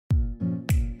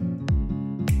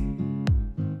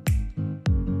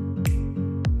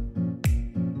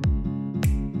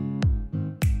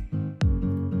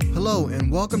Hello,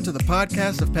 and welcome to the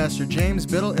podcast of Pastor James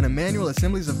Biddle and Emmanuel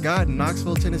Assemblies of God in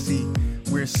Knoxville, Tennessee.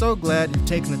 We're so glad you've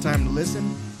taken the time to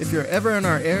listen. If you're ever in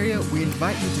our area, we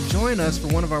invite you to join us for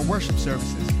one of our worship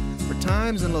services. For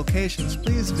times and locations,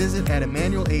 please visit at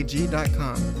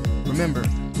emmanuelag.com. Remember,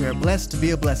 we are blessed to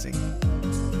be a blessing.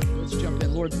 Let's jump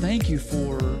in. Lord, thank you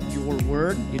for your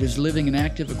word. It is living and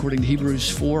active according to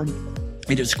Hebrews 4.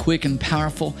 It is quick and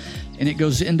powerful, and it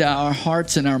goes into our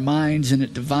hearts and our minds, and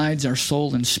it divides our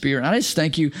soul and spirit. I just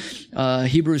thank you,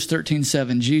 Hebrews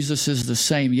 13:7. Jesus is the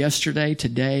same yesterday,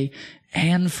 today,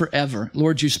 and forever.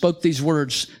 Lord, you spoke these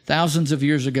words thousands of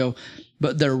years ago,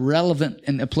 but they're relevant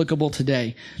and applicable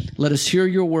today. Let us hear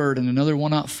your word, and another will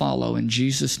not follow. In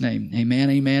Jesus' name, amen,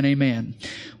 amen, amen.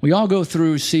 We all go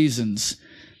through seasons,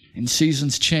 and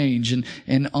seasons change.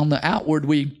 And on the outward,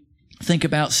 we think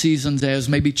about seasons as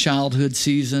maybe childhood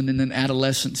season and then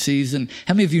adolescent season.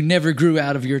 How many of you never grew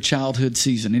out of your childhood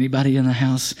season? Anybody in the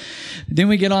house? Then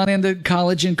we get on into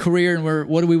college and career, and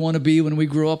what do we want to be when we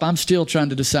grow up? I'm still trying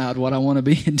to decide what I want to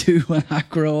be and do when I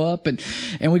grow up. And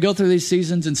we go through these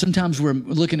seasons, and sometimes we're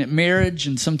looking at marriage,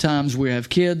 and sometimes we have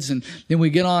kids, and then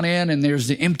we get on in, and there's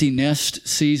the empty nest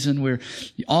season where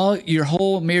all your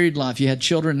whole married life, you had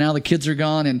children, now the kids are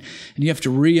gone, and you have to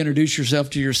reintroduce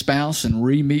yourself to your spouse and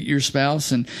re-meet your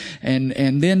spouse, and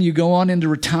then you go on into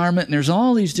retirement, and there's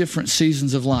all these different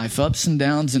seasons of life, ups and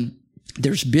downs, and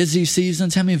there's busy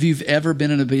seasons. How many of you have ever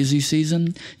been in a busy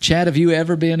season? Chad, have you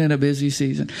ever been in a busy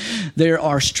season? There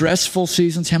are stressful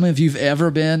seasons. How many of you have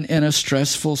ever been in a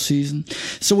stressful season?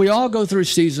 So we all go through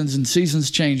seasons, and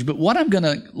seasons change. But what I'm going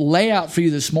to lay out for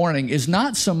you this morning is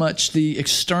not so much the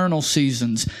external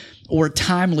seasons or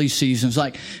timely seasons.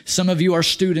 Like some of you are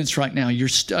students right now. You're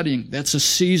studying. That's a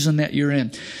season that you're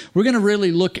in. We're going to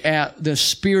really look at the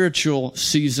spiritual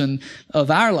season of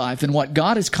our life and what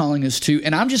God is calling us to.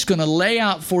 And I'm just going to lay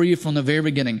out for you from the very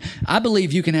beginning. I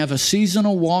believe you can have a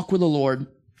seasonal walk with the Lord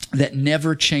that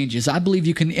never changes. I believe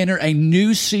you can enter a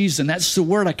new season. That's the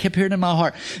word I kept hearing in my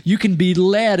heart. You can be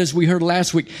led, as we heard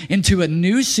last week, into a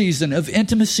new season of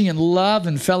intimacy and love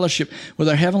and fellowship with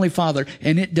our Heavenly Father.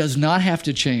 And it does not have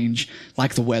to change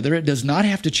like the weather. It does not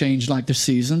have to change like the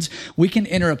seasons. We can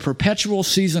enter a perpetual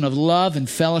season of love and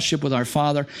fellowship with our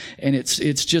Father. And it's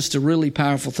just a really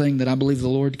powerful thing that I believe the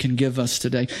Lord can give us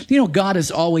today. You know, God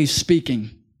is always speaking.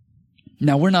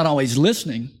 Now, we're not always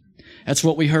listening. That's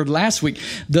what we heard last week.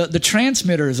 The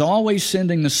transmitter is always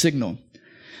sending the signal.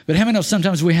 But how many know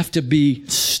sometimes we have to be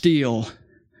still? How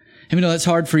many know that's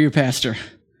hard for your pastor?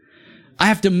 I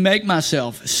have to make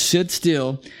myself sit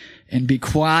still and be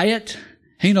quiet.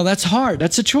 Hey, you know, that's hard.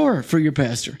 That's a chore for your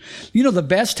pastor. You know, the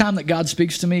best time that God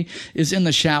speaks to me is in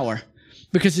the shower,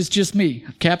 because it's just me.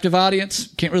 Captive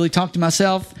audience. Can't really talk to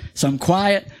myself. So I'm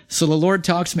quiet. So the Lord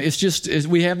talks to me. It's just,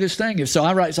 we have this thing.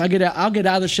 I'll get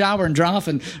out of the shower and dry off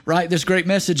and write this great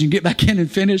message and get back in and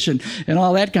finish and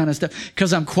all that kind of stuff,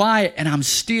 because I'm quiet and I'm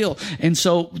still. And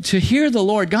so to hear the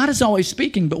Lord, God is always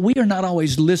speaking, but we are not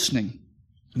always listening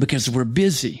because we're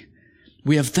busy.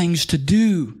 We have things to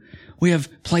do. We have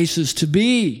places to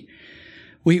be.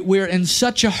 We're in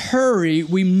such a hurry,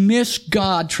 we miss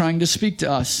God trying to speak to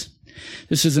us.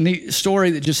 This is a neat story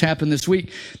that just happened this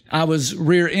week. I was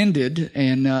rear-ended,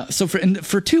 and so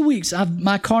for 2 weeks,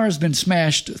 my car has been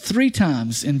smashed 3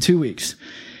 times in 2 weeks.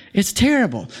 It's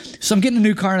terrible. So I'm getting a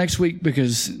new car next week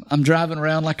because I'm driving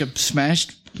around like a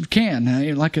smashed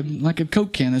can, like a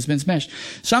Coke can that's been smashed.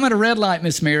 So I'm at a red light,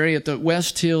 Miss Mary, at the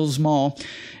West Hills Mall,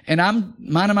 and I'm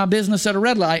minding my business at a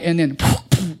red light, and then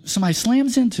somebody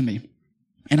slams into me,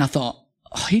 and I thought,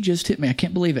 oh, he just hit me. I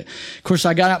can't believe it. Of course,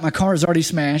 I got out. My car is already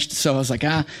smashed. So I was like,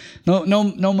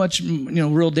 no much,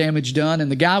 real damage done. And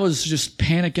the guy was just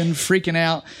panicking, freaking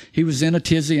out. He was in a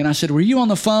tizzy. And I said, were you on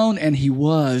the phone? And he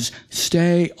was.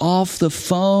 Stay off the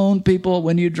phone, people,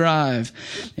 when you drive.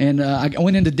 And I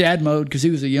went into dad mode because he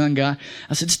was a young guy.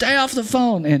 I said, stay off the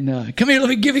phone. And come here, let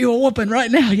me give you a whooping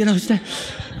right now.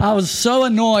 I was so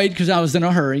annoyed because I was in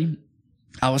a hurry.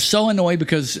 I was so annoyed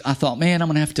because I thought, man, I'm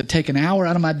going to have to take an hour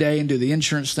out of my day and do the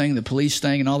insurance thing, the police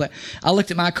thing, and all that. I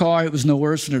looked at my car. It was no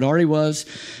worse than it already was,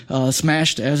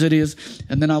 smashed as it is.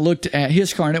 And then I looked at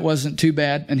his car, and it wasn't too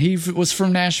bad. And he was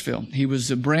from Nashville. He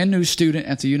was a brand new student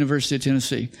at the University of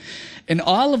Tennessee. And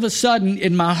all of a sudden,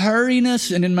 in my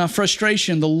hurriness and in my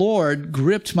frustration, the Lord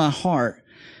gripped my heart.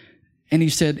 And he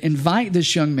said, invite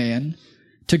this young man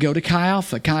to go to Chi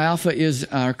Alpha. Chi Alpha is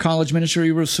our college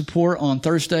ministry we support on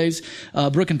Thursdays.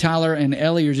 Brooke and Tyler and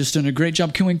Ellie are just doing a great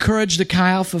job. Can we encourage the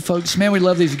Chi Alpha folks? Man, we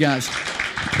love these guys.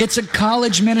 It's a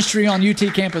college ministry on UT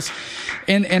campus.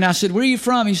 And I said, where are you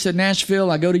from? He said,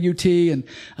 Nashville. I go to UT. And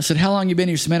I said, how long you been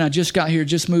here? He said, man, I just got here,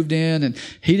 just moved in. And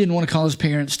he didn't want to call his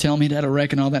parents, tell me he'd had a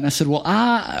wreck and all that. And I said, well,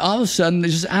 all of a sudden,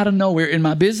 just out of nowhere, in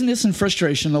my busyness and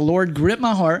frustration, the Lord gripped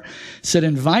my heart, said,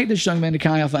 invite this young man to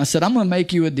Chi Alpha. I said, I'm going to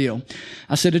make you a deal.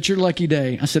 I said, it's your lucky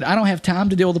day. I said, I don't have time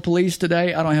to deal with the police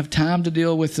today. I don't have time to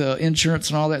deal with insurance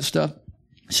and all that stuff.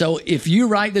 So if you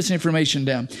write this information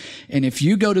down, and if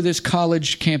you go to this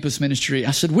college campus ministry,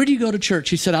 I said, where do you go to church?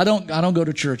 He said, I don't go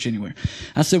to church anywhere.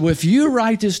 I said, well, if you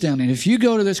write this down, and if you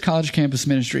go to this college campus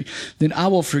ministry, then I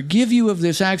will forgive you of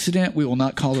this accident. We will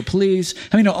not call the police.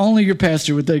 I mean, only your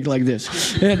pastor would think like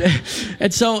this.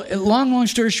 And so long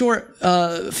story short,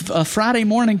 Friday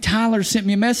morning, Tyler sent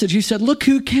me a message. He said, look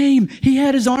who came. He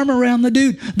had his arm around the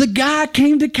dude. The guy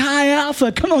came to Chi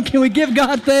Alpha. Come on, can we give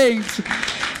God thanks?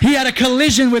 He had a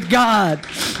collision with God.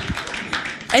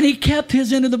 And he kept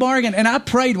his end of the bargain. And I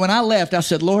prayed when I left. I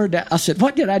said, Lord,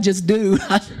 what did I just do?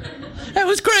 That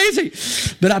was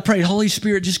crazy. But I prayed, Holy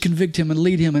Spirit, just convict him and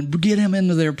lead him and get him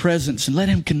into their presence and let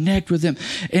him connect with them.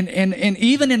 And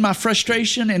even in my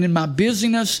frustration and in my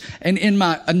busyness and in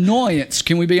my annoyance,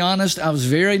 can we be honest? I was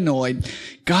very annoyed.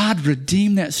 God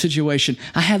redeemed that situation.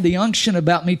 I had the unction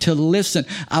about me to listen.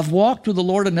 I've walked with the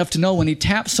Lord enough to know when he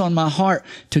taps on my heart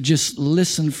to just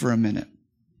listen for a minute.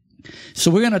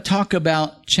 So we're going to talk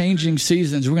about changing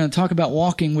seasons. We're going to talk about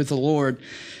walking with the Lord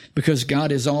because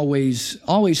God is always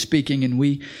speaking, and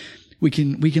we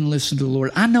can listen to the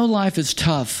Lord. I know life is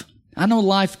tough. I know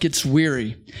life gets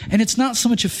weary, and it's not so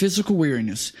much a physical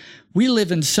weariness. We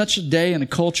live in such a day and a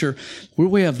culture where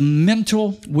we have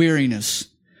mental weariness.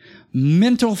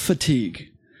 Mental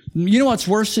fatigue. You know what's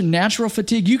worse than natural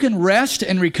fatigue? You can rest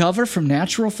and recover from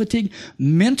natural fatigue.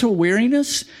 Mental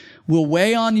weariness will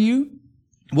weigh on you,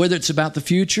 whether it's about the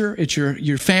future, it's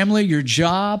your family, your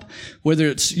job, whether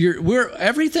it's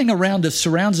everything around us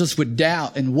surrounds us with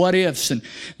doubt and what ifs. And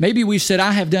maybe we said,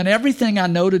 I have done everything I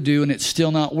know to do and it's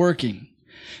still not working.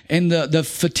 And the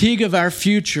fatigue of our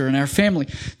future and our family,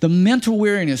 the mental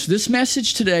weariness. This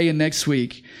message today and next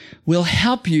week will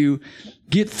help you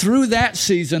get through that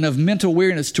season of mental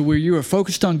weariness to where you are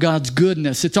focused on God's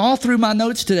goodness. It's all through my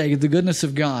notes today, the goodness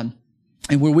of God,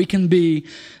 and where we can be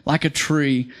like a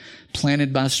tree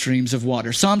planted by streams of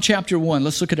water. Psalm chapter 1.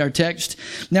 Let's look at our text.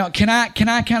 Now, can I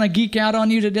kind of geek out on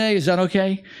you today? Is that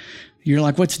okay? You're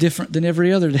like, what's different than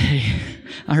every other day?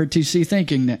 I heard TC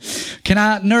thinking that. Can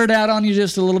I nerd out on you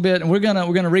just a little bit? And we're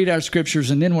gonna read our scriptures,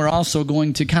 and then we're also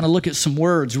going to kind of look at some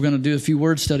words. We're going to do a few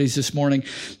word studies this morning.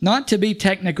 Not to be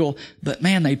technical, but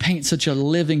man, they paint such a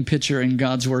living picture in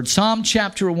God's word. Psalm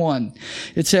chapter 1.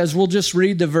 It says, we'll just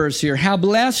read the verse here. How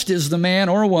blessed is the man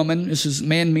or woman, this is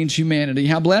man means humanity.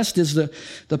 How blessed is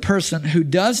the person who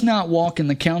does not walk in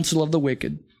the counsel of the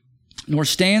wicked, nor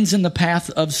stands in the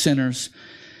path of sinners,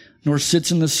 nor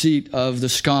sits in the seat of the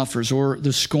scoffers or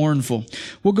the scornful.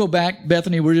 We'll go back,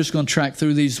 Bethany. We're just going to track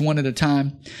through these one at a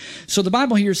time. So the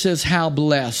Bible here says, how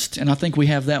blessed. And I think we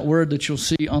have that word that you'll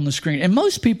see on the screen. And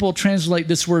most people translate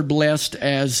this word blessed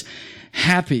as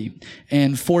happy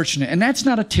and fortunate. And that's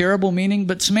not a terrible meaning,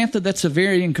 but Samantha, that's a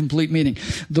very incomplete meaning.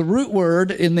 The root word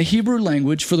in the Hebrew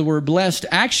language for the word blessed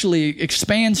actually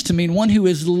expands to mean one who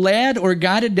is led or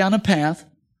guided down a path.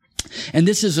 And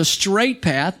this is a straight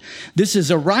path. This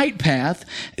is a right path.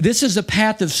 This is a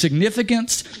path of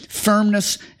significance,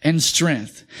 firmness, and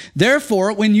strength.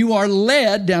 Therefore, when you are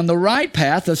led down the right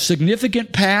path, a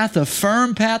significant path, a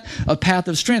firm path, a path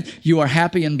of strength, you are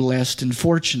happy and blessed and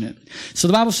fortunate. So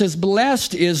the Bible says,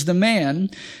 blessed is the man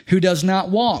who does not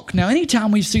walk. Now,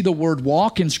 anytime we see the word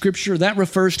walk in Scripture, that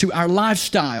refers to our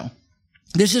lifestyle.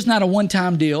 This is not a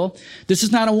one-time deal. This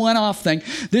is not a one-off thing.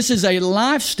 This is a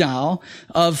lifestyle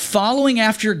of following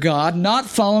after God, not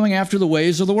following after the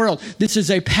ways of the world. This is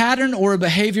a pattern or a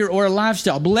behavior or a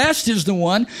lifestyle. Blessed is the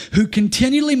one who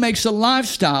continually makes a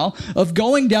lifestyle of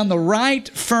going down the right,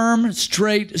 firm,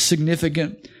 straight,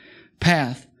 significant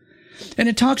path. And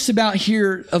it talks about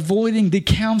here avoiding the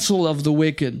counsel of the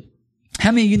wicked.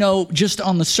 How many of you know, just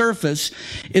on the surface,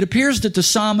 it appears that the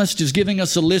psalmist is giving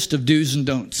us a list of do's and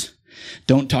don'ts.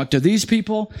 Don't talk to these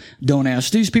people. Don't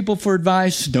ask these people for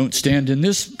advice. Don't stand in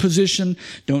this position.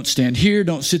 Don't stand here.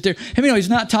 Don't sit there. I mean, he's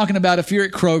not talking about if you're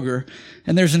at Kroger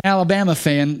and there's an Alabama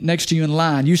fan next to you in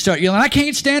line. You start yelling, I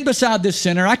can't stand beside this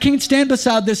center. I can't stand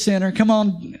beside this center. Come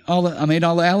on. I made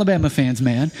all the Alabama fans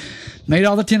mad. Made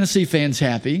all the Tennessee fans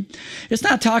happy. It's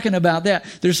not talking about that.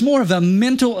 There's more of a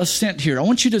mental assent here. I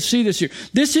want you to see this here.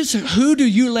 This is who do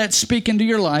you let speak into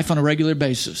your life on a regular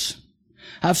basis.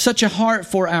 I have such a heart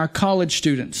for our college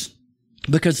students.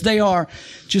 because they are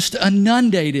just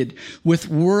inundated with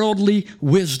worldly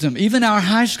wisdom. Even our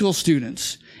high school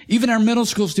students, even our middle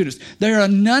school students, they are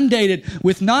inundated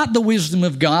with not the wisdom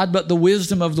of God, but the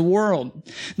wisdom of the world.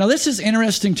 Now, this is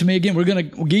interesting to me. Again, we're going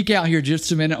to geek out here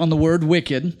just a minute on the word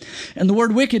wicked. And the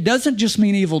word wicked doesn't just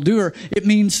mean evildoer. It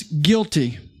means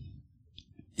guilty.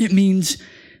 It means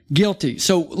guilty.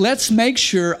 So let's make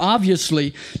sure,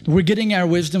 obviously, we're getting our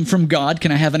wisdom from God.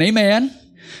 Can I have an amen?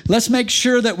 Let's make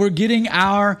sure that we're getting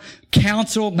our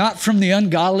counsel not from the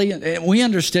ungodly. We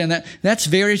understand that. That's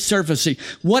very surfacey.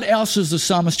 What else is the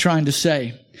psalmist trying to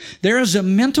say? There is a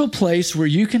mental place where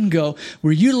you can go,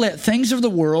 where you let things of the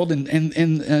world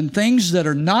and things that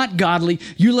are not godly,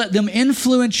 you let them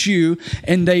influence you,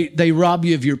 and they rob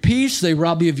you of your peace, they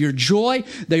rob you of your joy,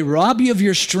 they rob you of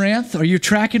your strength. Are you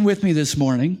tracking with me this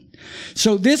morning?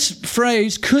 So this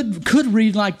phrase could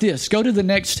read like this. Go to the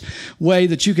next way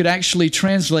that you could actually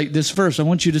translate this verse. I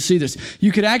want you to see this.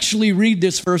 You could actually read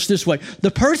this verse this way.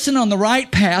 The person on the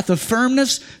right path of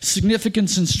firmness,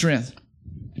 significance, and strength.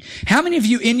 How many of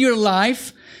you in your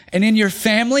life and in your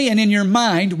family and in your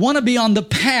mind want to be on the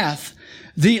path,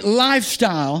 the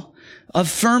lifestyle of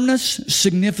firmness,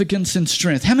 significance, and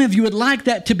strength? How many of you would like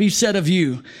that to be said of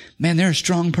you? Man, they're a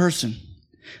strong person.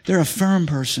 They're a firm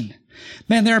person.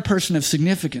 Man, they're a person of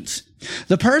significance.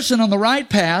 The person on the right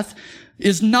path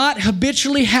is not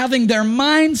habitually having their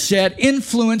mindset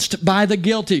influenced by the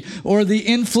guilty or the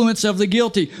influence of the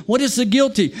guilty. What is the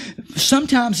guilty?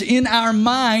 Sometimes in our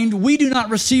mind, we do not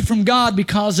receive from God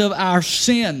because of our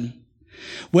sin.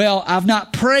 Well, I've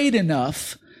not prayed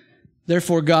enough,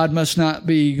 therefore God must not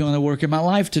be going to work in my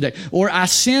life today. Or I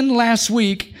sinned last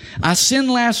week, I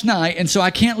sinned last night, and so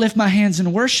I can't lift my hands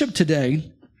in worship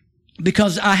today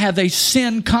because I have a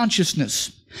sin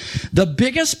consciousness. The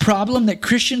biggest problem that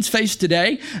Christians face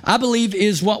today, I believe,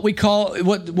 is what we call,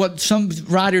 what some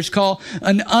writers call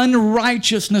an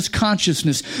unrighteousness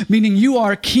consciousness, meaning you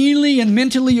are keenly and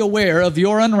mentally aware of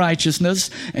your unrighteousness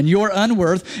and your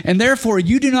unworth, and therefore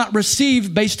you do not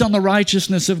receive based on the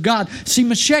righteousness of God. See,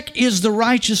 Meshech is the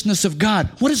righteousness of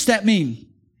God. What does that mean?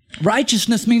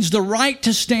 Righteousness means the right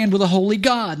to stand with a holy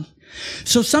God.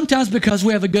 So sometimes because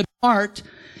we have a good heart,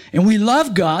 and we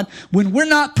love God, when we're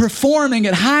not performing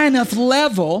at high enough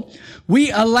level, we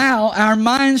allow our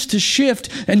minds to shift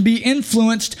and be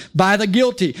influenced by the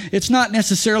guilty. It's not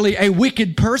necessarily a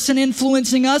wicked person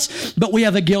influencing us, but we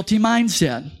have a guilty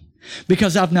mindset.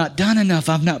 Because I've not done enough,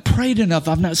 I've not prayed enough,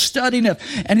 I've not studied enough,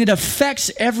 and it affects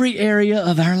every area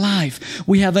of our life.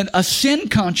 We have a sin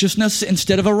consciousness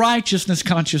instead of a righteousness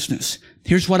consciousness.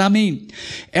 Here's what I mean.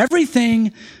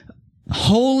 Everything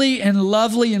holy and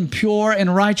lovely and pure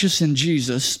and righteous in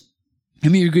Jesus, I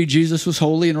mean, you agree Jesus was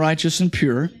holy and righteous and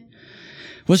pure,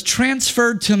 was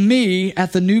transferred to me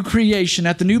at the new creation,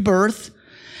 at the new birth,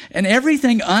 and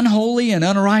everything unholy and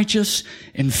unrighteous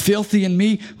and filthy in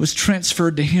me was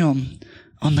transferred to him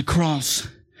on the cross.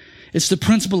 It's the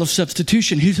principle of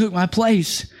substitution. He took my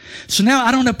place. So now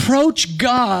I don't approach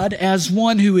God as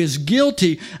one who is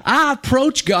guilty. I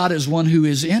approach God as one who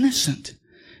is innocent.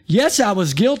 Yes, I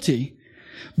was guilty,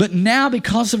 but now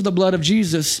because of the blood of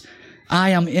Jesus, I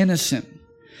am innocent.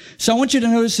 So I want you to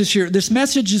notice this here. This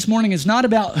message this morning is not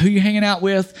about who you're hanging out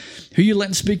with, who you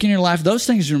letting speak in your life. Those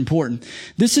things are important.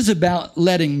 This is about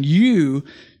letting you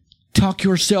talk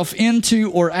yourself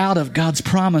into or out of God's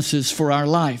promises for our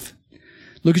life.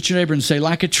 Look at your neighbor and say,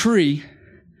 like a tree,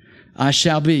 I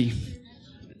shall be.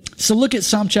 So look at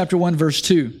Psalm chapter 1, verse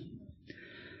 2.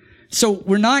 So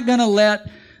we're not going to let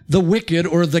the wicked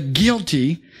or the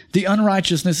guilty, the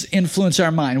unrighteousness influence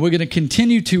our mind. We're going to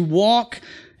continue to walk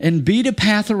and beat a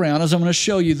path around as I'm going to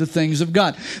show you the things of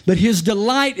God. But his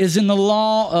delight is in the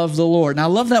law of the Lord. And I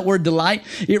love that word delight.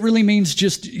 It really means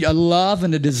just a love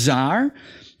and a desire.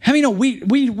 How many know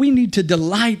we need to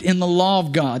delight in the law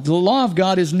of God? The law of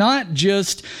God is not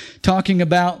just talking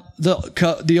about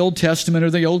the Old Testament or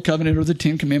the Old Covenant or the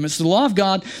Ten Commandments. The law of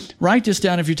God, write this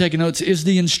down if you're taking notes, is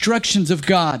the instructions of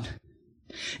God.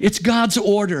 It's God's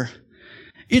order.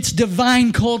 It's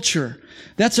divine culture.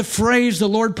 That's a phrase the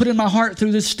Lord put in my heart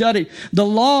through this study. The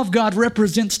law of God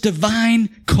represents divine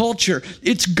culture.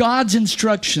 It's God's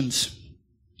instructions.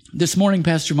 This morning,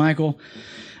 Pastor Michael,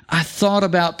 I thought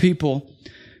about people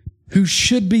who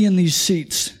should be in these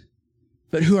seats,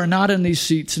 but who are not in these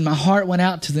seats, and my heart went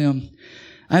out to them.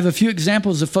 I have a few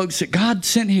examples of folks that God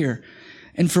sent here,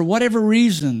 and for whatever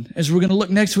reason, as we're going to look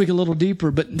next week a little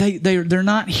deeper, but they're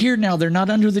not here now. They're not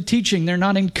under the teaching. They're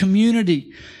not in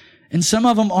community. And some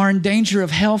of them are in danger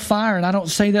of hellfire, and I don't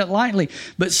say that lightly.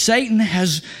 But Satan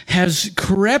has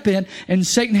crept in, and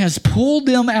Satan has pulled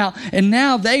them out, and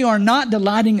now they are not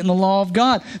delighting in the law of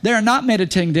God. They are not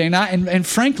meditating day and night, and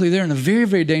frankly, they're in a very,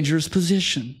 very dangerous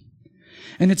position.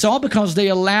 And it's all because they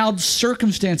allowed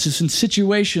circumstances and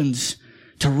situations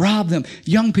to rob them.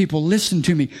 Young people, listen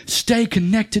to me. Stay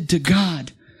connected to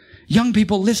God. Young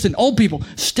people, listen. Old people,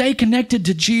 stay connected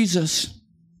to Jesus.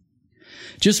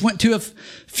 Just went to a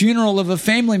funeral of a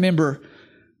family member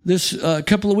this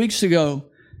couple of weeks ago.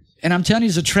 And I'm telling you,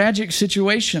 it's a tragic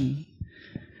situation.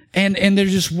 And there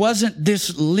just wasn't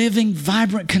this living,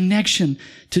 vibrant connection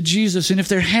to Jesus. And if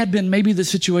there had been, maybe the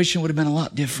situation would have been a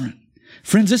lot different.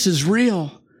 Friends, this is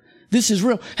real. This is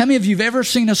real. How many of you have ever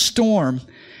seen a storm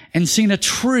and seen a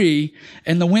tree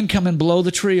and the wind come and blow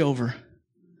the tree over?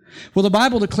 Well, the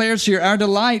Bible declares here, our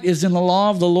delight is in the law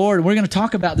of the Lord. We're going to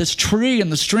talk about this tree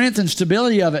and the strength and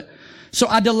stability of it. So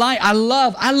I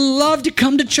love to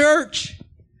come to church.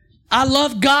 I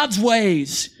love God's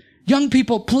ways. Young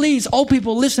people, please, old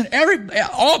people, listen,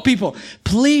 all people,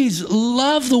 please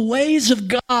love the ways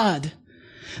of God.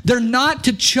 They're not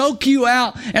to choke you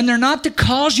out, and they're not to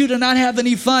cause you to not have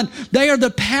any fun. They are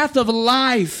the path of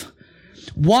life.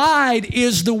 Wide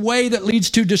is the way that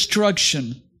leads to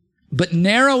destruction, but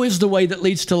narrow is the way that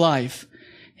leads to life,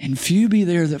 and few be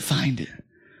there that find it.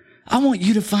 I want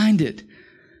you to find it.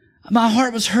 My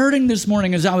heart was hurting this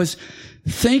morning as I was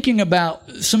thinking about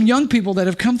some young people that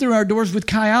have come through our doors with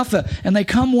Chi Alpha, and they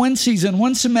come one season,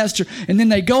 one semester, and then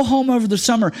they go home over the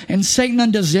summer, and Satan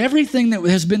undoes everything that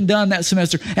has been done that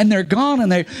semester, and they're gone.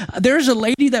 And there's a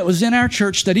lady that was in our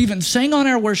church that even sang on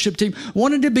our worship team,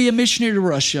 wanted to be a missionary to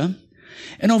Russia,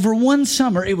 and over one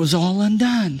summer, it was all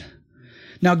undone.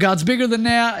 Now, God's bigger than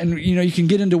that, and you can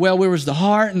get into, well, where was the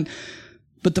heart?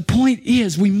 But the point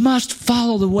is, we must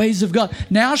follow the ways of God.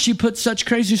 Now she puts such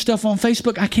crazy stuff on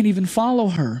Facebook, I can't even follow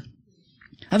her.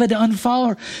 I've had to unfollow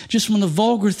her just from the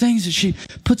vulgar things that she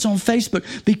puts on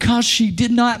Facebook because she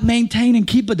did not maintain and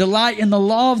keep a delight in the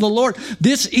law of the Lord.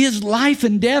 This is life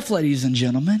and death, ladies and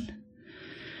gentlemen.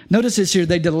 Notice this here,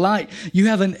 they delight. You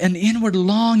have an inward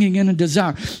longing and a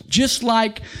desire. Just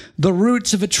like the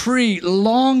roots of a tree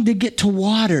long to get to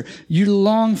water, you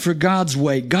long for God's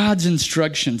way, God's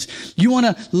instructions. You want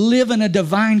to live in a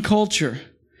divine culture.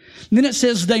 And then it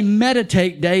says they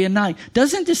meditate day and night.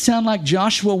 Doesn't this sound like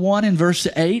Joshua 1 in verse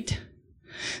 8?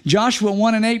 Joshua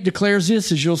 1 and 8 declares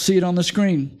this, as you'll see it on the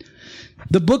screen.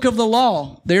 The book of the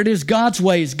law, there it is, God's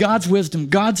ways, God's wisdom,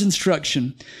 God's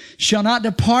instruction, shall not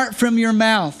depart from your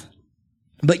mouth,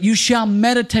 but you shall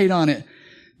meditate on it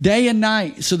day and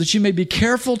night, so that you may be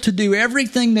careful to do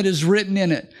everything that is written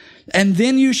in it. And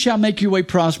then you shall make your way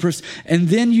prosperous, and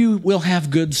then you will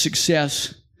have good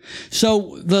success.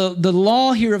 So the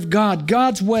law here of God,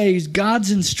 God's ways,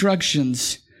 God's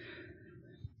instructions,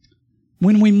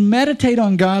 when we meditate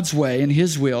on God's way and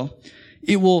His will,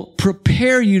 it will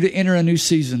prepare you to enter a new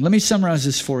season. Let me summarize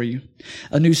this for you.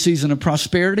 A new season of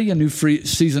prosperity, a new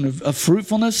season of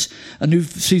fruitfulness, a new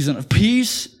season of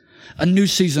peace, a new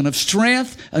season of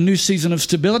strength, a new season of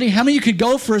stability. How many of you could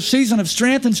go for a season of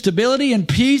strength and stability and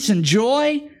peace and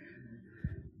joy?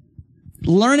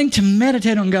 Learning to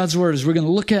meditate on God's Word, as we're going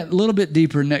to look at a little bit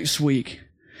deeper next week.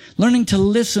 Learning to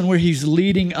listen where He's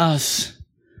leading us.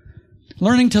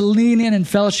 Learning to lean in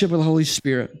fellowship with the Holy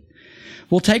Spirit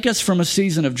will take us from a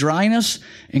season of dryness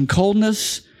and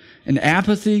coldness and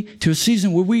apathy to a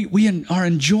season where we are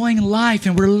enjoying life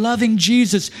and we're loving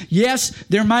Jesus. Yes,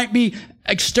 there might be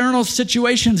external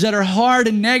situations that are hard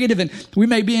and negative, and we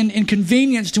may be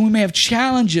inconvenienced and we may have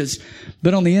challenges,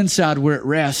 but on the inside we're at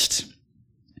rest.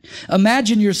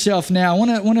 Imagine yourself now.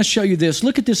 I want to show you this.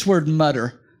 Look at this word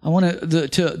mutter. I want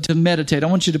to meditate. I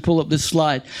want you to pull up this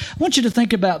slide. I want you to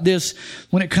think about this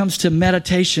when it comes to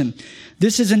meditation.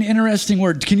 This is an interesting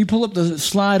word. Can you pull up the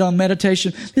slide on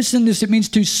meditation? Listen to this. It means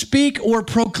to speak or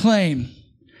proclaim.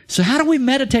 So how do we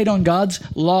meditate on God's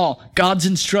law, God's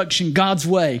instruction, God's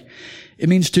way? It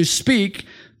means to speak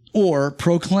or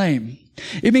proclaim.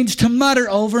 It means to mutter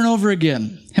over and over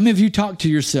again. How many of you talk to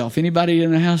yourself? Anybody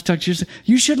in the house talk to yourself?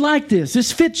 You should like this.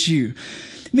 This fits you.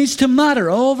 It means to mutter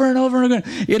over and over and over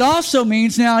again. It also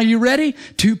means, now are you ready?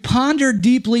 To ponder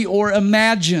deeply or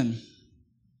imagine.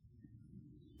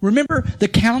 Remember, the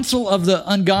counsel of the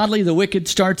ungodly, the wicked,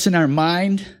 starts in our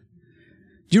mind.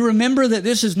 Do you remember that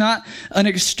this is not an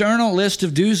external list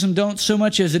of do's and don'ts so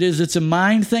much as it's a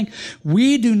mind thing?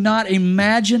 We do not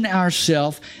imagine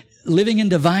ourselves living in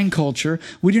divine culture.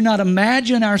 We do not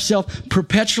imagine ourselves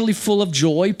perpetually full of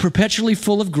joy, perpetually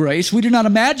full of grace. We do not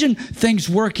imagine things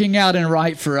working out and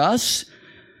right for us.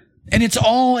 And it's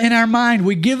all in our mind.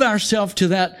 We give ourselves to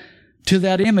to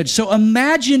that image. So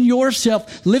imagine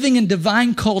yourself living in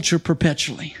divine culture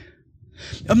perpetually.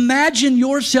 Imagine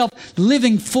yourself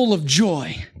living full of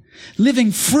joy,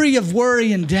 living free of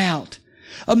worry and doubt.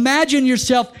 Imagine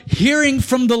yourself hearing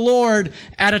from the Lord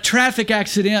at a traffic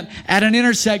accident, at an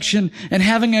intersection, and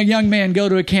having a young man go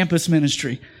to a campus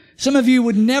ministry. Some of you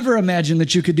would never imagine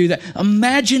that you could do that.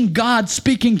 Imagine God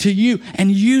speaking to you and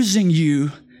using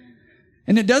you.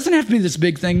 And it doesn't have to be this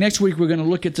big thing. Next week, we're going to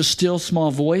look at the still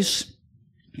small voice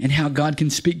and how God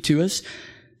can speak to us.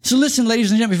 So listen,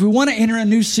 ladies and gentlemen, if we want to enter a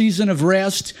new season of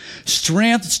rest,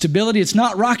 strength, stability, it's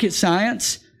not rocket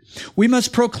science. We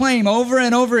must proclaim over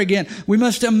and over again. We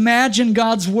must imagine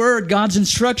God's word, God's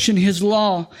instruction, His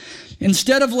law.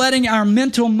 Instead of letting our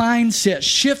mental mindset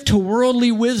shift to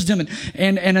worldly wisdom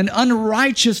and an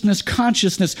unrighteousness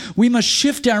consciousness, we must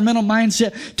shift our mental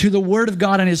mindset to the Word of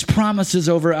God and His promises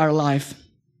over our life.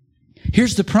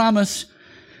 Here's the promise.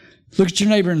 Look at your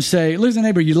neighbor and say, look at the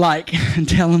neighbor you like, and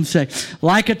tell him, say,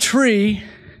 like a tree,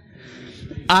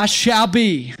 I shall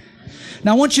be.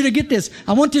 Now I want you to get this.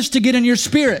 I want this to get in your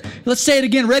spirit. Let's say it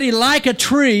again. Ready? Like a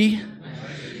tree,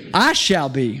 I shall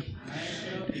be.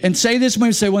 And say this when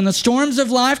you say, when the storms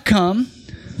of life come,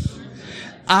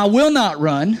 I will not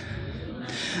run.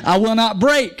 I will not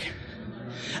break.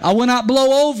 I will not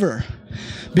blow over.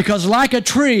 Because like a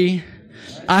tree,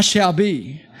 I shall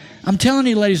be. I'm telling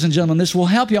you, ladies and gentlemen, this will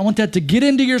help you. I want that to get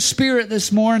into your spirit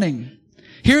this morning.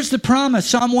 Here's the promise.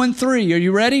 Psalm 1:3. Are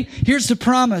you ready? Here's the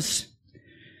promise.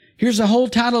 Here's the whole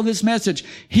title of this message.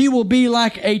 He will be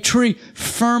like a tree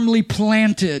firmly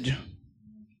planted.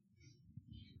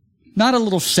 Not a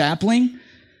little sapling.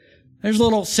 There's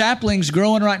little saplings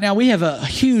growing right now. We have a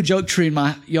huge oak tree in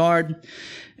my yard,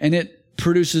 and it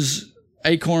produces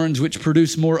acorns, which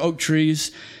produce more oak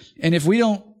trees. And if we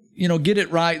don't, get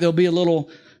it right, there'll be a little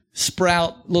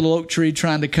sprout, little oak tree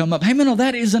trying to come up. Hey, man, no,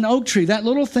 that is an oak tree. That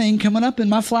little thing coming up in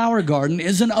my flower garden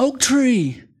is an oak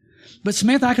tree. But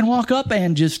Samantha, I can walk up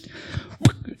and just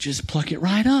pluck it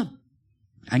right up.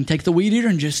 I can take the weed eater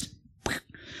and just...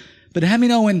 But how many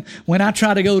know when I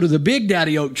try to go to the big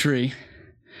daddy oak tree,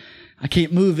 I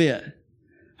can't move it.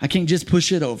 I can't just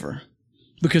push it over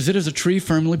because it is a tree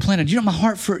firmly planted. You know my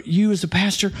heart for you as a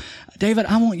pastor? David,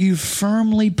 I want you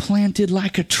firmly planted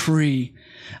like a tree.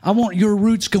 I want your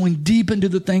roots going deep into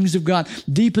the things of God,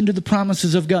 deep into the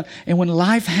promises of God. And when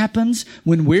life happens,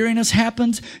 when weariness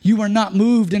happens, you are not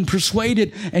moved and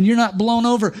persuaded, and you're not blown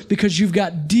over because you've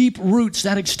got deep roots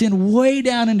that extend way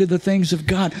down into the things of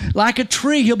God. Like a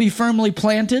tree, he'll be firmly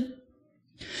planted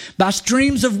by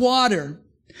streams of water.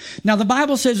 Now, the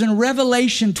Bible says in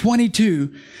Revelation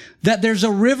 22 that there's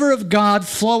a river of God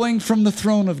flowing from the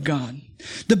throne of God.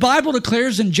 The Bible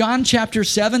declares in John chapter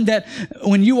 7 that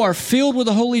when you are filled with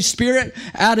the Holy Spirit,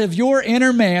 out of your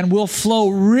inner man will flow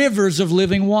rivers of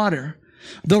living water.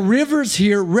 The rivers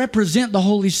here represent the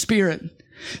Holy Spirit.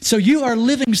 So you are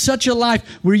living such a life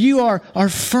where you are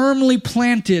firmly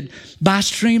planted by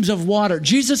streams of water.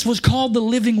 Jesus was called the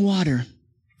living water.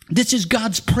 This is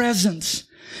God's presence.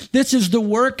 This is the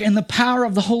work and the power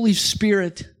of the Holy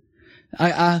Spirit.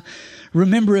 I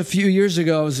remember a few years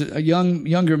ago, I was a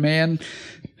younger man,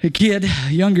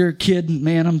 younger kid,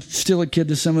 man, I'm still a kid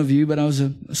to some of you, but I was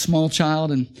a small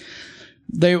child, and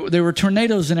there were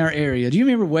tornadoes in our area. Do you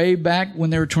remember way back when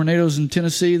there were tornadoes in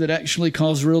Tennessee that actually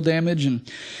caused real damage?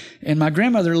 And my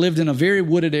grandmother lived in a very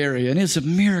wooded area, and it's a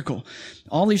miracle.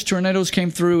 All these tornadoes came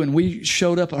through, and we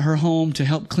showed up at her home to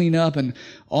help clean up, and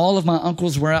all of my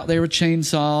uncles were out there with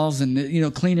chainsaws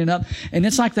and, cleaning up. And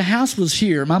it's like the house was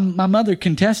here. My mother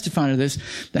can testify to this.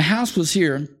 The house was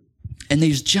here, and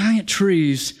these giant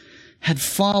trees had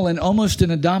fallen almost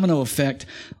in a domino effect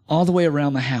all the way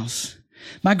around the house.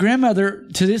 My grandmother,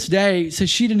 to this day, says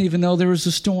she didn't even know there was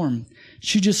a storm.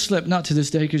 She just slept, not to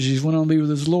this day because she's went on to be with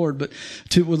the Lord, but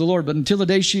until the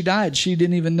day she died, she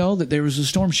didn't even know that there was a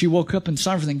storm. She woke up and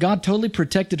saw everything. God totally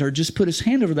protected her, just put his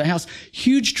hand over the house.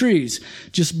 Huge trees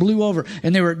just blew over.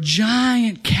 And there were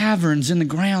giant caverns in the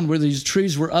ground where these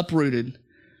trees were uprooted.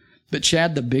 But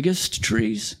Chad, the biggest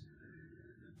trees,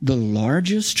 the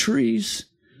largest trees,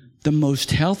 the most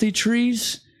healthy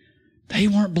trees, they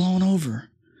weren't blown over.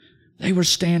 They were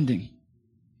standing.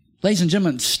 Ladies and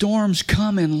gentlemen, storms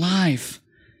come in life.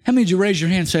 How many of you raise your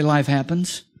hand and say life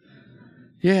happens?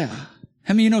 Yeah.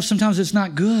 How many of you know sometimes it's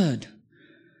not good?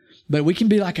 But we can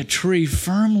be like a tree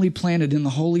firmly planted in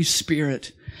the Holy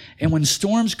Spirit. And when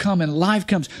storms come and life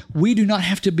comes, we do not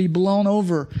have to be blown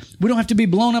over. We don't have to be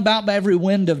blown about by every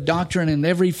wind of doctrine and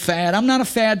every fad. I'm not a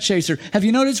fad chaser. Have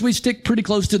you noticed we stick pretty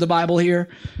close to the Bible here?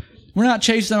 We're not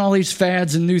chasing all these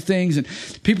fads and new things. And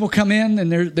people come in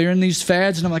and they're in these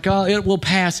fads and I'm like, oh, it will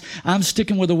pass. I'm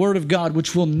sticking with the Word of God,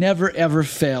 which will never, ever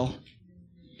fail.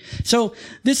 So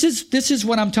this is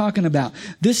what I'm talking about.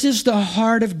 This is the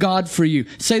heart of God for you.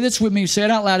 Say this with me. Say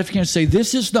it out loud if you can. Say,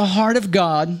 this is the heart of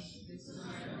God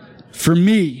for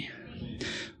me.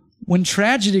 When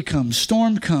tragedy comes,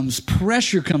 storm comes,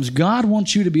 pressure comes, God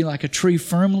wants you to be like a tree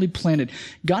firmly planted.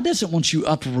 God doesn't want you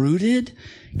uprooted.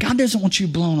 God doesn't want you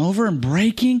blown over and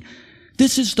breaking.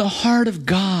 This is the heart of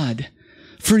God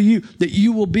for you, that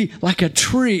you will be like a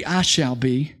tree I shall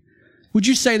be. Would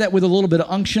you say that with a little bit of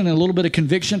unction and a little bit of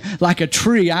conviction? Like a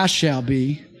tree I shall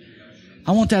be.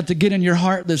 I want that to get in your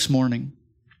heart this morning.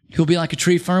 He'll be like a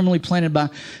tree firmly planted by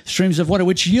streams of water,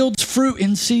 which yields fruit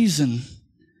in season.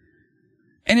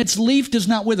 And its leaf does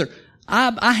not wither.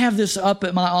 I have this up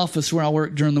at my office where I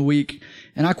work during the week,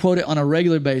 and I quote it on a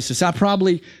regular basis. I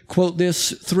probably quote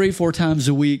this 3-4 times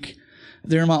a week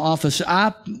there in my office.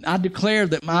 I declare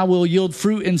that I will yield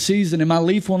fruit in season, and my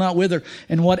leaf will not wither,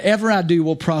 and whatever I do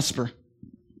will prosper.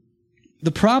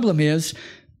 The problem is,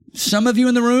 some of you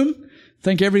in the room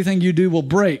think everything you do will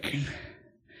break.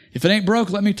 If it ain't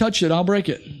broke, let me touch it. I'll break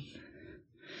it.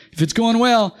 If it's going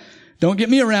well, don't get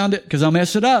me around it because I'll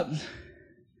mess it up.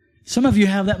 Some of you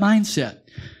have that mindset.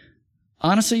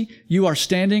 Honestly, you are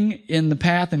standing in the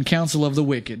path and counsel of the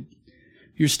wicked.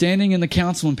 You're standing in the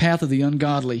counsel and path of the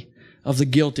ungodly, of the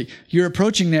guilty. You're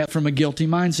approaching that from a guilty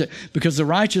mindset because the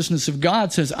righteousness of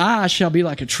God says, I shall be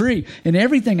like a tree, and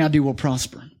everything I do will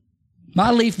prosper.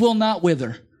 My leaf will not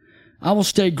wither. I will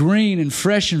stay green and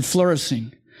fresh and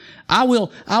flourishing. I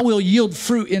will yield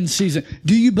fruit in season.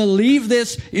 Do you believe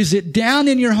this? Is it down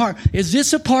in your heart? Is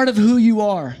this a part of who you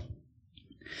are?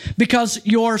 Because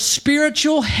your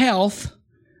spiritual health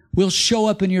will show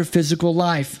up in your physical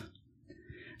life.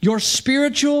 Your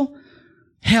spiritual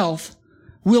health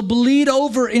will bleed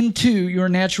over into your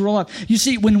natural life. You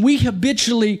see, when we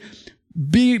habitually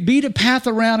beat a path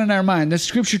around in our mind, the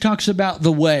scripture talks about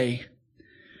the way.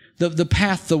 The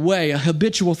path, the way, a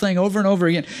habitual thing over and over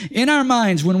again. In our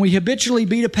minds, when we habitually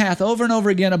beat a path over and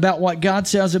over again about what God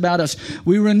says about us,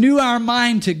 we renew our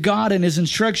mind to God and His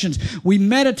instructions. We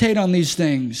meditate on these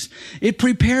things. It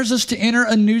prepares us to enter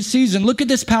a new season. Look at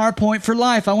this PowerPoint for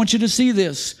life. I want you to see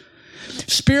this.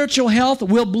 Spiritual health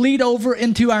will bleed over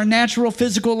into our natural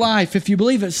physical life. If you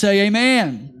believe it, say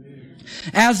amen.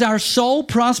 As our soul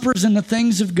prospers in the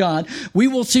things of God, we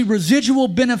will see residual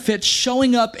benefits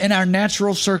showing up in our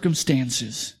natural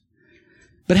circumstances.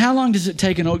 But how long does it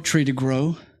take an oak tree to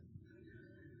grow?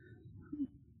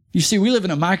 You see, we live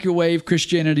in a microwave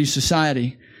Christianity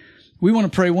society. We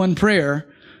want to pray one prayer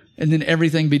and then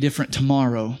everything be different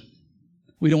tomorrow.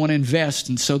 We don't want to invest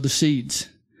and sow the seeds.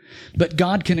 But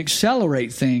God can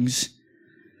accelerate things.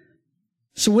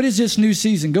 So what is this new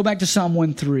season? Go back to Psalm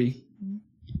 1:3.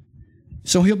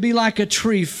 So he'll be like a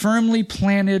tree firmly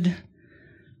planted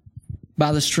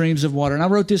by the streams of water. And I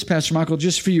wrote this, Pastor Michael,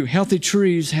 just for you. Healthy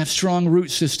trees have strong root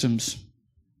systems.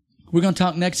 We're going to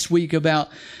talk next week about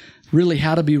really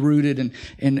how to be rooted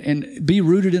and be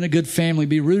rooted in a good family,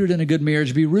 be rooted in a good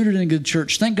marriage, be rooted in a good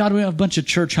church. Thank God we have a bunch of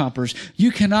church hoppers.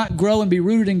 You cannot grow and be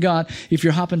rooted in God if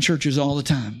you're hopping churches all the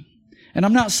time. And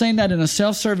I'm not saying that in a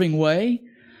self-serving way.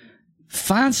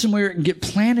 Find somewhere and get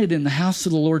planted in the house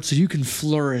of the Lord so you can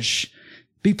flourish.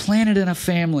 Be planted in a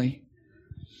family.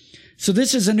 So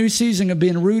this is a new season of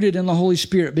being rooted in the Holy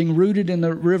Spirit, being rooted in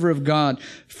the river of God,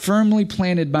 firmly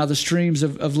planted by the streams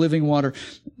of living water,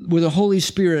 where the Holy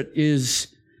Spirit is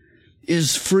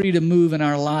free to move in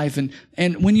our life.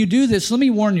 And when you do this, let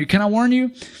me warn you. Can I warn you?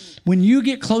 When you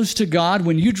get close to God,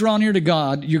 when you draw near to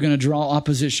God, you're going to draw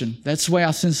opposition. That's the way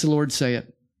I sense the Lord say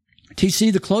it.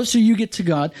 TC, the closer you get to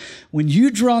God, when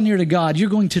you draw near to God, you're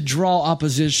going to draw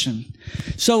opposition.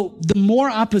 So the more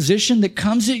opposition that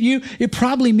comes at you, it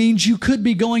probably means you could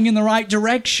be going in the right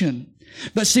direction.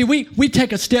 But see, we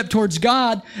take a step towards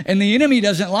God and the enemy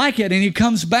doesn't like it and he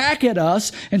comes back at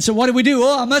us. And so what do?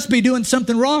 Oh, I must be doing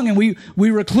something wrong. And we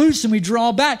recluse and we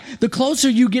draw back. The closer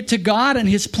you get to God and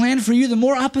His plan for you, the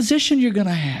more opposition you're going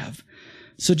to have.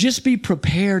 So just be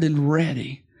prepared and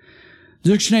ready.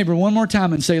 Look at your neighbor one more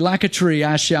time and say, like a tree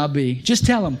I shall be. Just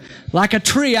tell him, like a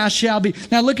tree I shall be.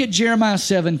 Now look at Jeremiah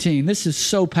 17. This is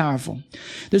so powerful.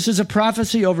 This is a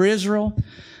prophecy over Israel,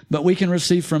 but we can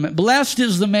receive from it. Blessed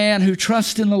is the man who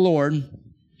trusts in the Lord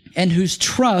and whose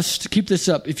trust, keep this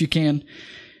up if you can,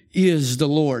 is the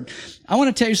Lord. I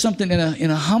want to tell you something in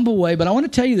a humble way, but I want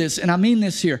to tell you this, and I mean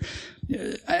this here.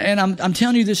 And I'm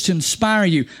telling you this to inspire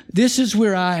you. This is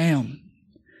where I am.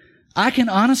 I can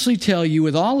honestly tell you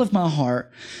with all of my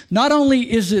heart, not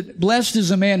only is it blessed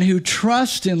is a man who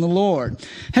trusts in the Lord.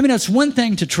 I mean, it's one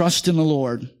thing to trust in the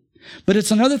Lord, but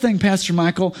it's another thing, Pastor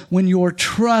Michael, when your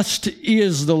trust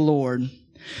is the Lord.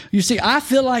 You see, I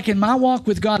feel like in my walk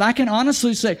with God, I can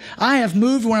honestly say I have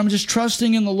moved where I'm just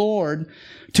trusting in the Lord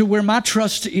to where my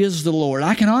trust is the Lord.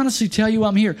 I can honestly tell you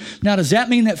I'm here. Now, does that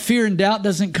mean that fear and doubt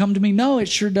doesn't come to me? No, it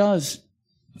sure does.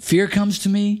 Fear comes to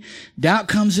me. Doubt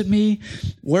comes at me.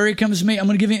 Worry comes to me. I'm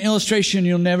going to give you an illustration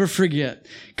you'll never forget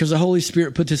because the Holy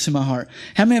Spirit put this in my heart.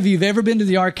 How many of you have ever been to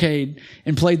the arcade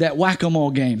and played that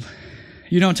whack-a-mole game?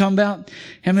 You know what I'm talking about?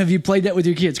 How many of you played that with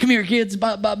your kids? Come here, kids.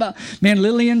 Bah, bah, bah. Man,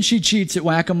 Lillian, she cheats at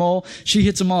whack-a-mole. She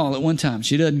hits them all at one time.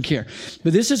 She doesn't care.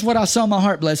 But this is what I saw in my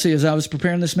heart, Blessy, as I was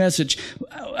preparing this message.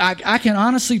 I can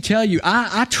honestly tell you,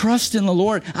 I trust in the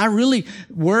Lord. I really,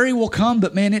 worry will come,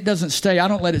 but man, it doesn't stay. I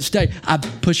don't let it stay. I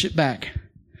push it back.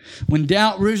 When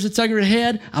doubt rears its ugly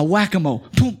head, I whack-a-mole.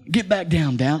 Boom, get back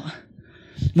down, doubt.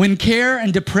 When care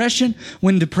and depression,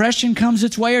 when depression comes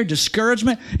its way or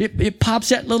discouragement, it pops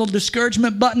that little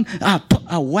discouragement button.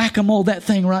 I whack-a-mole that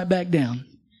thing right back down.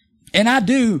 And I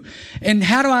do. And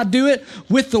how do I do it?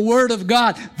 With the Word of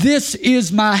God. This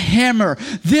is my hammer.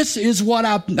 This is what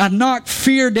I knock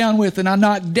fear down with and I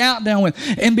knock doubt down with.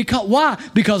 And why?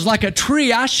 Because like a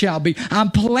tree I shall be.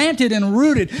 I'm planted and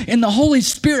rooted in the Holy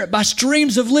Spirit by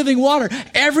streams of living water.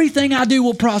 Everything I do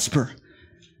will prosper.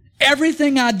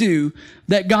 Everything I do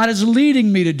that God is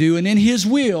leading me to do and in His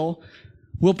will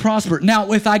prosper.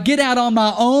 Now, if I get out on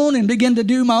my own and begin to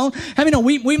do my own,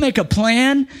 we make a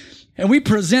plan and we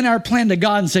present our plan to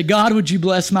God and say, God, would you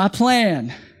bless my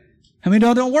plan?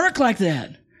 Don't work like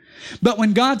that. But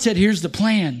when God said, here's the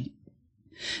plan,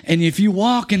 and if you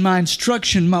walk in my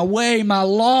instruction, my way, my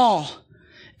law,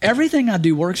 everything I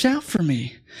do works out for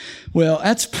me. Well,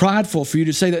 that's prideful for you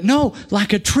to say that. No,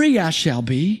 like a tree I shall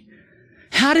be.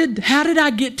 How did I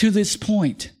get to this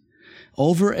point?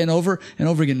 Over and over and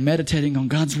over again, meditating on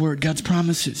God's Word, God's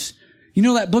promises. You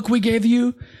know that book we gave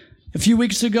you a few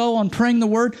weeks ago on praying the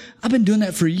Word? I've been doing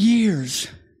that for years.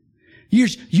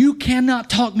 Years. You cannot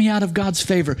talk me out of God's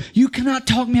favor. You cannot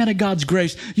talk me out of God's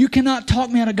grace. You cannot talk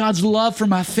me out of God's love for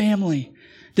my family.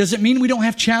 Does it mean we don't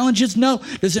have challenges? No.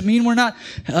 Does it mean we're not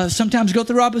sometimes go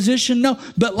through opposition? No.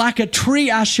 But like a tree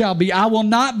I shall be. I will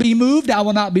not be moved. I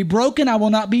will not be broken. I will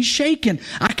not be shaken.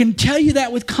 I can tell you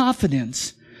that with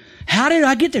confidence. How did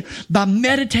I get there? By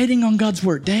meditating on God's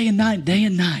Word day and night, day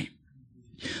and night.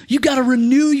 You got to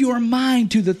renew your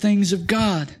mind to the things of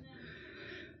God.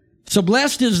 So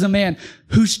blessed is the man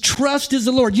whose trust is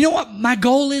the Lord. You know what my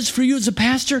goal is for you as a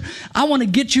pastor? I want to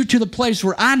get you to the place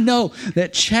where I know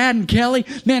that Chad and Kelly,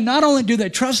 man, not only do they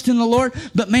trust in the Lord,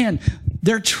 but man,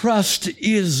 their trust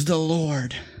is the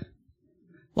Lord.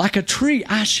 Like a tree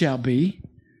I shall be.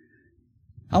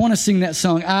 I want to sing that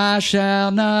song, I shall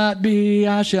not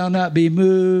be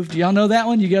moved. Y'all know that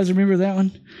one? You guys remember that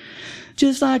one?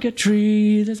 Just like a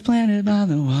tree that's planted by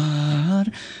the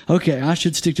water. Okay, I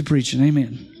should stick to preaching.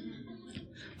 Amen.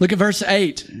 Look at verse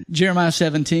 8, Jeremiah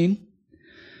 17.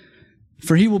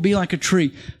 For he will be like a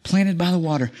tree planted by the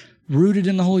water, rooted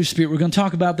in the Holy Spirit. We're going to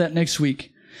talk about that next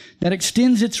week. That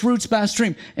extends its roots by a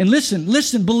stream. And listen,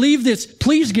 believe this.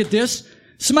 Please get this.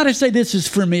 Somebody say this is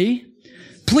for me.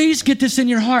 Please get this in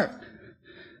your heart.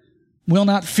 Will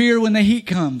not fear when the heat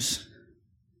comes.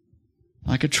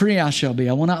 Like a tree I shall be.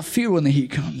 I will not fear when the heat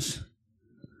comes.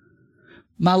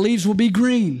 My leaves will be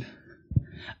green.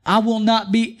 I will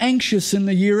not be anxious in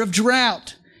the year of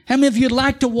drought. How many of you would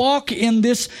like to walk in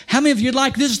this? How many of you would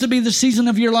like this to be the season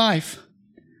of your life?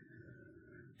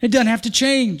 It doesn't have to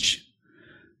change.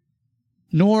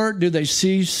 Nor do they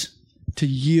cease to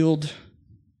yield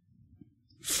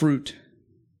fruit.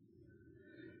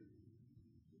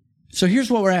 So here's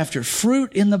what we're after.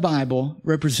 Fruit in the Bible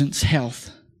represents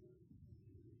health.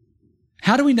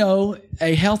 How do we know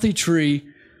a healthy tree?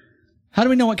 How do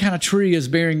we know what kind of tree is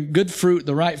bearing good fruit,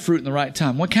 the right fruit, in the right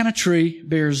time? What kind of tree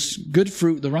bears good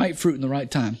fruit, the right fruit, in the right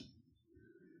time?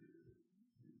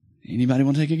 Anybody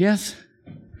want to take a guess?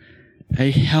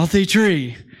 A healthy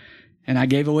tree. And I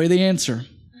gave away the answer.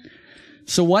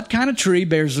 So what kind of tree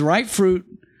bears the right fruit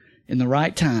in the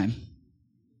right time?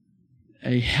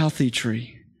 A healthy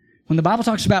tree. When the Bible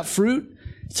talks about fruit,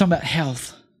 it's talking about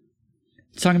health.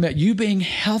 It's talking about you being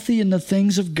healthy in the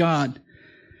things of God,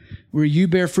 where you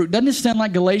bear fruit. Doesn't it sound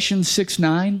like Galatians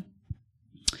 6:9?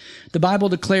 The Bible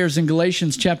declares in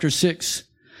Galatians chapter 6,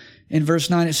 in verse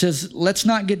 9, it says, let's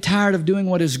not get tired of doing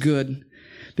what is good,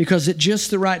 because at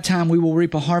just the right time we will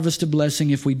reap a harvest of blessing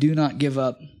if we do not give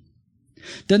up.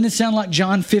 Doesn't it sound like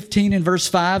John 15 in verse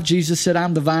 5? Jesus said,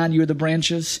 I'm the vine, you are the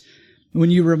branches. When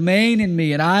you remain in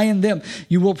me and I in them,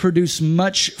 you will produce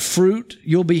much fruit.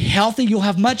 You'll be healthy. You'll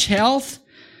have much health.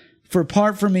 For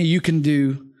apart from me, you can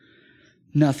do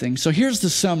nothing. So here's the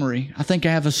summary. I think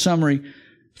I have a summary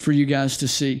for you guys to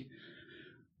see.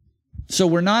 So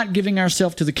we're not giving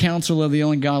ourselves to the counsel of the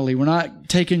ungodly. We're not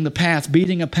taking the path,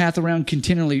 beating a path around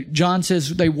continually. John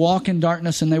says they walk in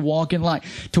darkness and they walk in light.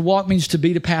 To walk means to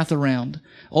beat a path around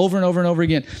over and over and over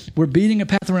again. We're beating a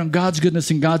path around God's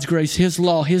goodness and God's grace, His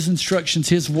law, His instructions,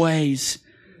 His ways.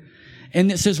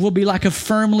 And it says we'll be like a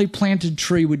firmly planted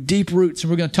tree with deep roots.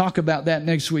 And we're going to talk about that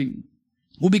next week.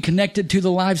 We'll be connected to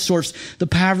the life source, the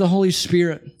power of the Holy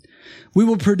Spirit. We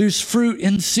will produce fruit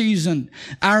in season.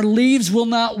 Our leaves will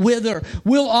not wither.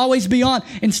 We'll always be on.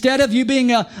 Instead of you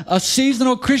being a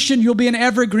seasonal Christian, you'll be an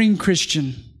evergreen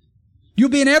Christian. You'll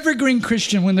be an evergreen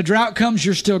Christian. When the drought comes,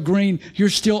 you're still green. You're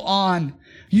still on.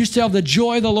 You still have the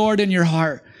joy of the Lord in your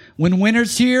heart. When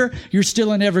winter's here, you're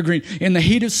still an evergreen. In the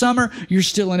heat of summer, you're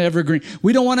still an evergreen.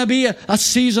 We don't want to be a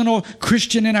seasonal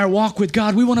Christian in our walk with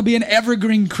God. We want to be an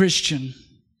evergreen Christian.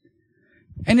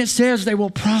 And it says they will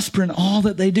prosper in all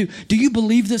that they do. Do you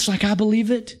believe this like I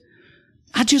believe it?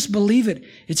 I just believe it.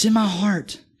 It's in my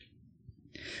heart.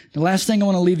 The last thing I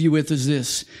want to leave you with is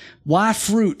this. Why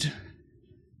fruit?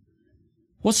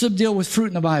 What's the deal with fruit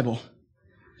in the Bible?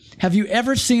 Have you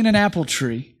ever seen an apple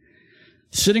tree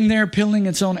sitting there peeling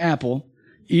its own apple,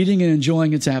 eating and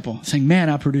enjoying its apple, saying,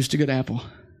 man, I produced a good apple?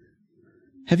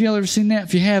 Have you ever seen that?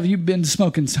 If you have, you've been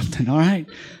smoking something, all right?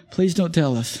 Please don't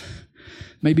tell us.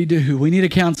 Maybe do. We need a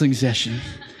counseling session.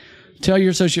 Tell your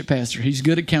associate pastor. He's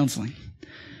good at counseling.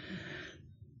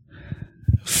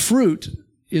 Fruit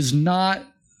is not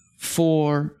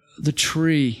for the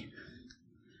tree.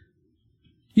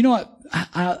 You know what?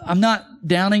 I'm not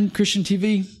downing Christian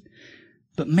TV,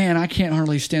 but man, I can't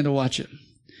hardly stand to watch it.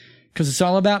 Because it's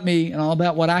all about me and all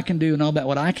about what I can do and all about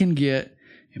what I can get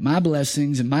and my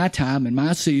blessings and my time and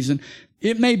my season.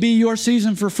 It may be your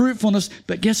season for fruitfulness,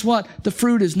 but guess what? The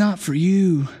fruit is not for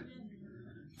you.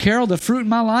 Carol, the fruit in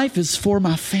my life is for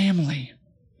my family.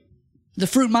 The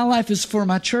fruit in my life is for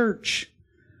my church.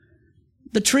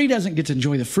 The tree doesn't get to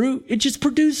enjoy the fruit. It just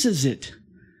produces it.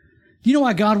 You know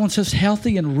why God wants us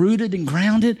healthy and rooted and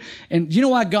grounded? And you know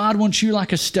why God wants you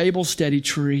like a stable, steady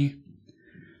tree?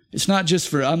 It's not just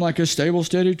for, I'm like a stable,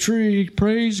 steady tree.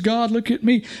 Praise God, look at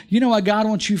me. You know why God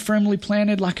wants you firmly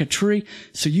planted like a tree?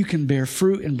 So you can bear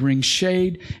fruit and bring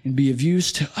shade and be of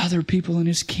use to other people in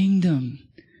His kingdom.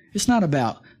 It's not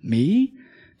about me.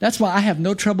 That's why I have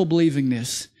no trouble believing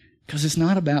this, because it's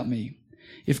not about me.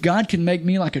 If God can make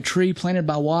me like a tree planted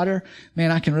by water,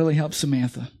 man, I can really help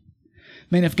Samantha.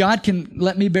 Man, if God can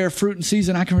let me bear fruit in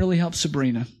season, I can really help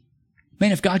Sabrina.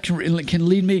 Man, if God can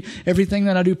lead me, everything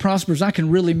that I do prospers, I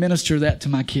can really minister that to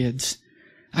my kids.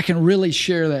 I can really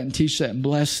share that and teach that and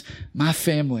bless my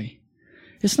family.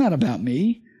 It's not about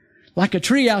me. Like a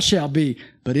tree I shall be,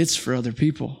 but it's for other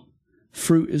people.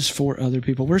 Fruit is for other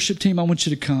people. Worship team, I want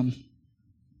you to come.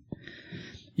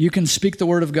 You can speak the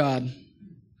word of God,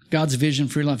 God's vision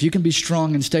for your life. You can be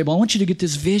strong and stable. I want you to get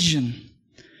this vision.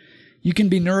 You can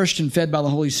be nourished and fed by the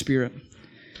Holy Spirit.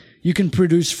 You can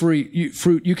produce fruit.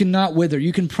 You cannot wither.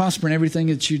 You can prosper in everything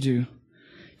that you do.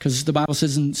 Because the Bible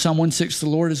says in Psalm 1:6, the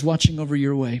Lord is watching over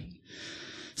your way.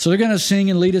 So they're going to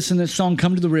sing and lead us in this song,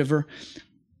 Come to the River.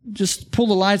 Just pull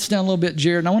the lights down a little bit,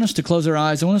 Jared. And I want us to close our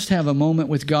eyes. I want us to have a moment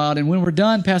with God. And when we're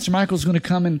done, Pastor Michael's going to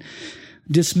come and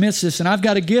dismiss us. And I've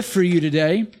got a gift for you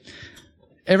today.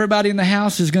 Everybody in the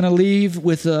house is going to leave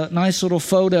with a nice little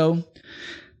photo.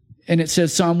 And it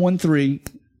says Psalm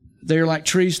 1:3. They're like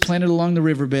trees planted along the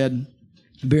riverbed,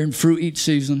 bearing fruit each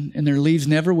season, and their leaves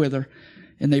never wither,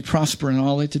 and they prosper in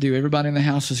all they do. Everybody in the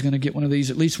house is going to get one of these,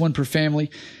 at least one per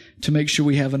family, to make sure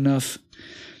we have enough.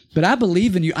 But I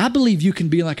believe in you. I believe you can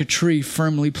be like a tree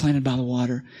firmly planted by the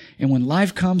water. And when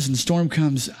life comes and storm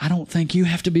comes, I don't think you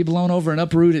have to be blown over and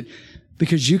uprooted,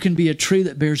 because you can be a tree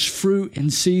that bears fruit in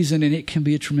season, and it can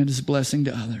be a tremendous blessing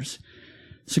to others.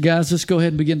 So guys, let's go ahead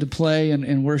and begin to play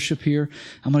and worship here.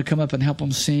 I'm going to come up and help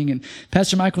them sing. And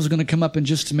Pastor Michael's going to come up in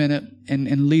just a minute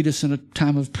and lead us in a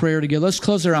time of prayer together. Let's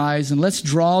close our eyes and let's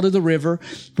draw to the river.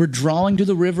 We're drawing to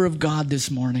the river of God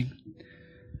this morning.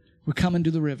 We're coming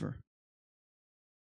to the river.